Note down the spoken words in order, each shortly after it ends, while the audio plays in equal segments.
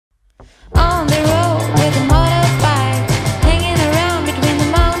On the road with a motorbike, hanging around between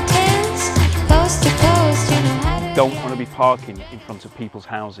the mountains, coast to coast, you know how to. You don't want to be parking in front of people's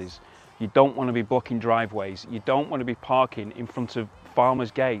houses. You don't want to be blocking driveways. You don't want to be parking in front of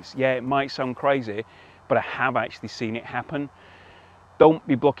farmers' gates. Yeah, it might sound crazy, but I have actually seen it happen. Don't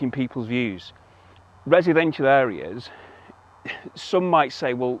be blocking people's views. Residential areas, some might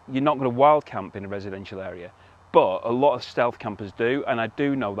say, well, you're not going to wild camp in a residential area, but a lot of stealth campers do, and I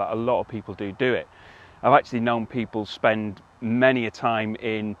do know that a lot of people do it. I've actually known people spend many a time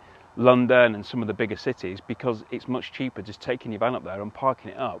in London and some of the bigger cities because it's much cheaper just taking your van up there and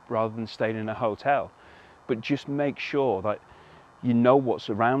parking it up rather than staying in a hotel. But just make sure that you know what's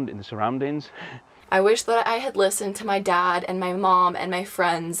around in the surroundings. I wish that I had listened to my dad and my mom and my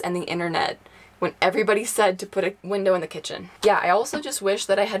friends and the internet when everybody said to put a window in the kitchen. Yeah, I also just wish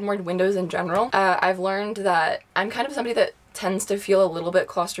that I had more windows in general. I've learned that I'm kind of somebody that tends to feel a little bit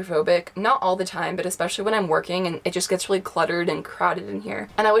claustrophobic. Not all the time, but especially when I'm working and it just gets really cluttered and crowded in here.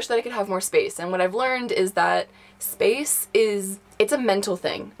 And I wish that I could have more space. And what I've learned is that space it's a mental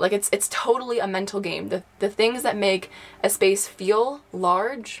thing. Like it's totally a mental game. The things that make a space feel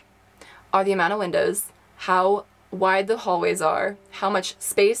large are the amount of windows, how wide the hallways are, how much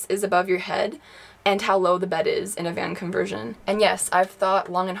space is above your head, and how low the bed is in a van conversion. And yes, I've thought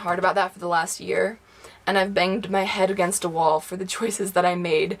long and hard about that for the last year, and I've banged my head against a wall for the choices that I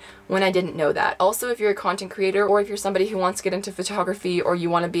made when I didn't know that. Also, if you're a content creator, or if you're somebody who wants to get into photography, or you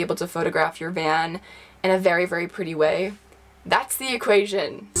want to be able to photograph your van in a very, very pretty way, that's the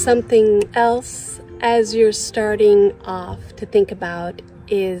equation. Something else as you're starting off to think about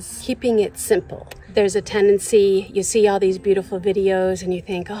is keeping it simple. There's a tendency, you see all these beautiful videos and you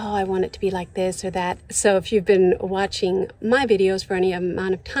think, oh, I want it to be like this or that. So if you've been watching my videos for any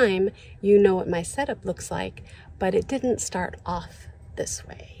amount of time, you know what my setup looks like, but it didn't start off this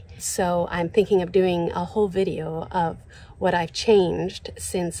way. So I'm thinking of doing a whole video of what I've changed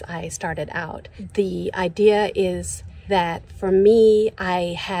since I started out. The idea is that for me,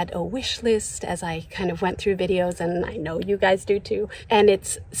 I had a wish list as I kind of went through videos, and I know you guys do too. And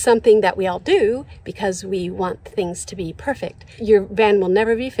it's something that we all do because we want things to be perfect. Your van will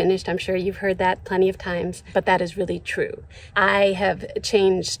never be finished. I'm sure you've heard that plenty of times, but that is really true. I have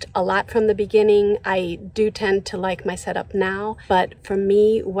changed a lot from the beginning. I do tend to like my setup now, but for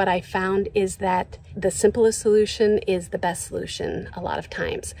me, what I found is that the simplest solution is the best solution a lot of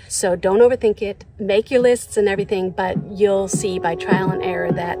times. So don't overthink it. Make your lists and everything, but you'll see by trial and error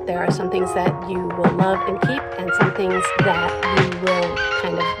that there are some things that you will love and keep and some things that you will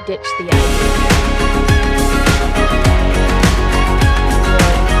kind of ditch the idea.